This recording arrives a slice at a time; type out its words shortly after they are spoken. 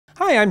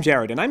Hi, I'm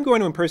Jared, and I'm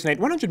going to impersonate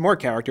 100 more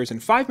characters in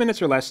 5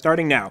 minutes or less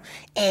starting now.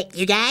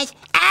 You guys?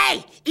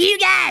 Hey, you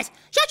guys!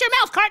 Shut your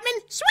mouth, Cartman!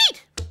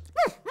 Sweet!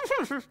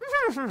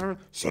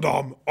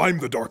 Saddam, I'm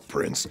the Dark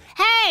Prince.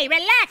 Hey,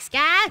 relax,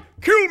 guy!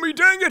 Kill me,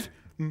 dang it!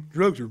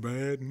 Drugs are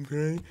bad,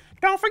 okay?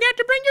 Don't forget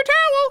to bring your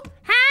towel.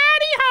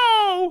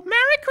 Howdy-ho!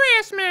 Merry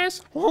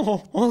Christmas!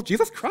 Oh,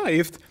 Jesus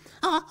Christ.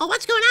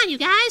 What's going on, you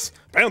guys?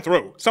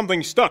 Panthro,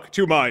 something stuck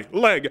to my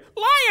leg.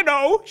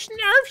 Lion-o!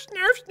 Snurf,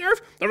 snurf,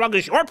 snurf. The rug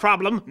is your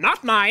problem,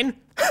 not mine.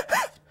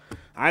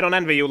 I don't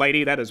envy you,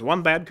 lady. That is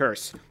one bad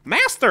curse.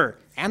 Master!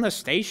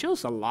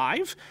 Anastasia's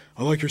alive?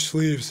 I like your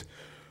sleeves.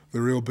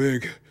 They're real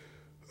big.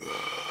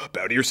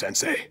 Bow to your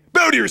sensei.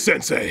 Bow to your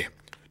sensei!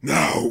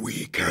 Now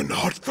we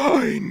cannot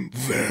find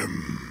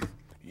them.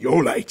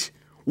 Yolite,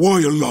 why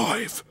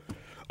alive?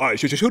 I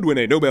should win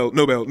a Nobel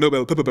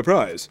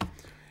Prize.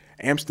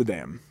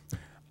 Amsterdam.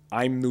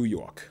 I'm New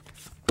York.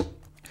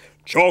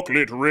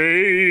 Chocolate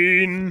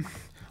rain.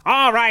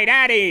 All right,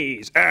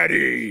 Addies.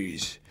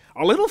 Addies.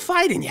 A little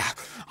fight in ya.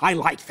 I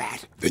like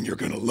that. Then you're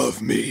gonna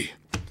love me.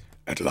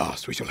 At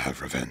last we shall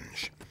have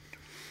revenge.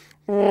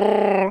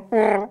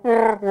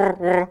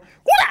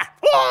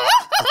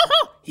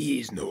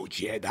 He's no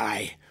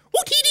Jedi.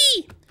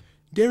 Ootidi!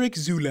 Derek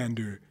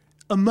Zoolander.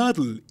 A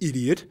model,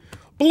 idiot.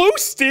 Blue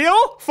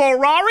Steel?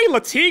 Ferrari? La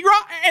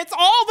Tigra? It's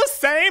all the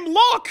same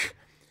look!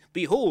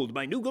 Behold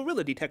my new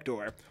gorilla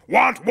detector.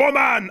 Want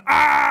woman!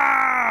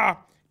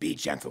 Ah! Be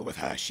gentle with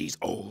her, she's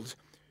old.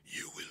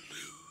 You will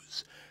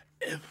lose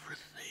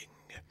everything.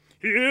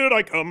 Here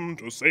I come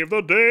to save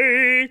the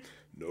day.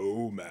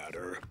 No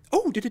matter.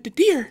 Oh,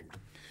 dear.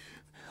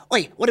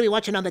 Oi, what are we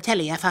watching on the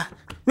telly, Effa?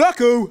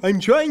 Rocco, I'm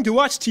trying to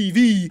watch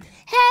TV.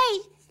 Hey,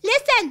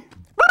 listen!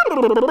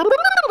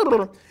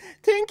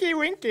 Tinky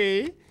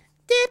Winky.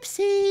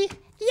 Dipsy,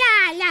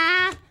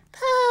 Yaya,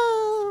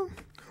 Pooh.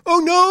 Oh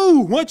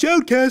no! Watch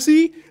out,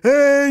 Cassie!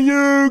 Hey,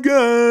 you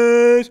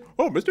guys!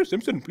 Oh, Mr.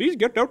 Simpson, please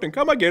get out and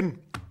come again.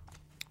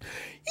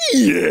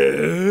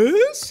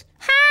 Yes?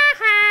 Ha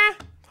ha!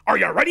 Are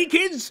you ready,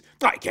 kids?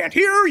 I can't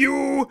hear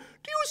you.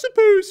 Do you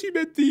suppose he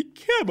meant the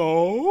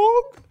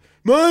kebab?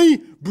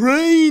 My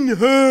brain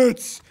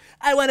hurts.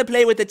 I want to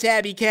play with the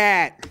tabby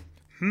cat.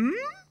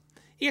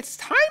 It's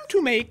time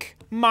to make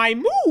my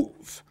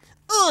move.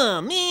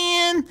 Oh,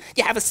 man.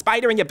 You have a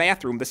spider in your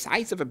bathroom the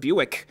size of a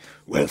Buick.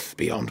 Wealth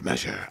beyond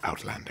measure,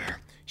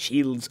 Outlander.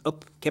 Shields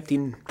up,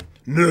 Captain.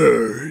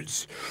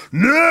 Nerds!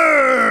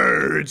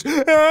 Nerds!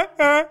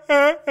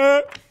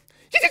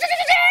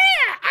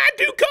 I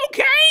do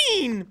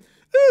cocaine!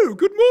 Oh,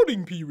 good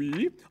morning,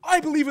 Pee-wee.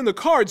 I believe in the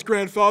cards,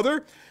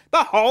 grandfather.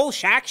 The whole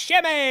shack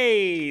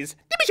shimmies.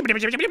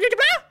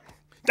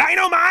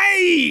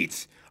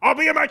 Dynamite! I'll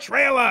be in my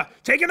trailer,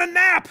 taking a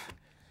nap.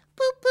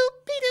 Boop,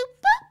 boop, be-doop,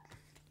 boop.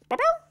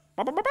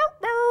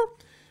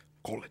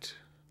 Call it.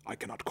 I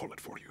cannot call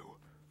it for you,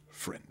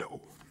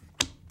 friendo.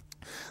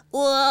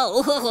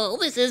 Whoa,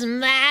 this is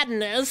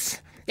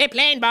madness. They're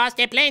playing, boss.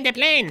 They're playing. Those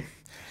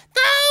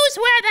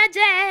were the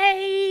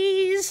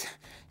days.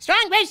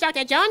 Strong base,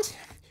 Dr. Jones.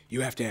 You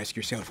have to ask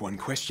yourself one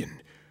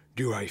question.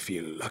 Do I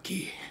feel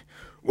lucky?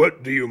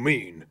 What do you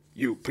mean,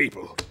 you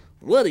people?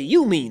 What do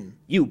you mean,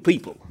 you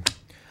people?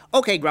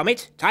 Okay,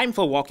 Gromit, time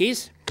for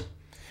walkies.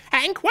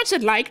 Hank, what's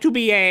it like to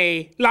be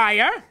a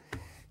liar?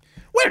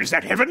 Where's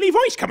that heavenly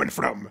voice coming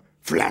from?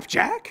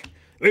 Flapjack?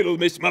 Little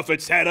Miss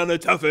Muffet sat on a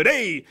tuffet,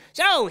 eh?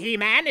 So,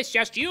 He-Man, it's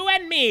just you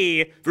and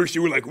me. First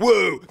you were like,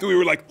 whoa, then we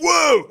were like,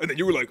 whoa, and then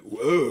you were like,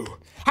 whoa.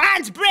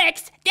 Hans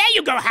Bricks! There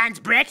you go, Hans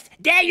Bricks!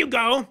 There you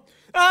go!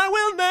 I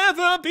will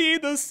never be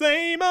the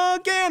same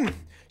again.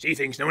 See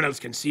things no one else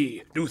can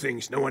see, do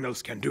things no one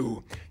else can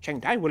do.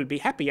 Shang-Dai will be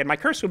happy and my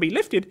curse will be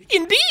lifted.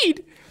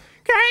 Indeed!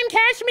 Come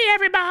catch me,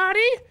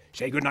 everybody!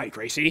 Say goodnight,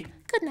 Gracie.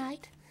 Good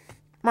night.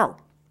 Meow.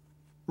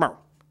 Meow.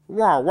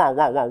 Wow, wow,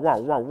 wow, wow, wow,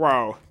 wow,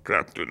 wow.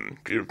 Captain,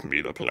 give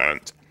me the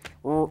plant.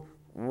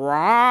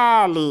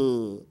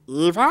 Raleigh.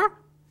 Eva?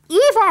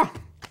 Eva!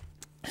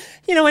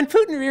 You know, when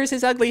Putin rears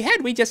his ugly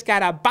head, we just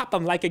gotta bop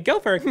him like a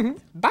gopher.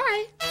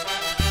 Bye.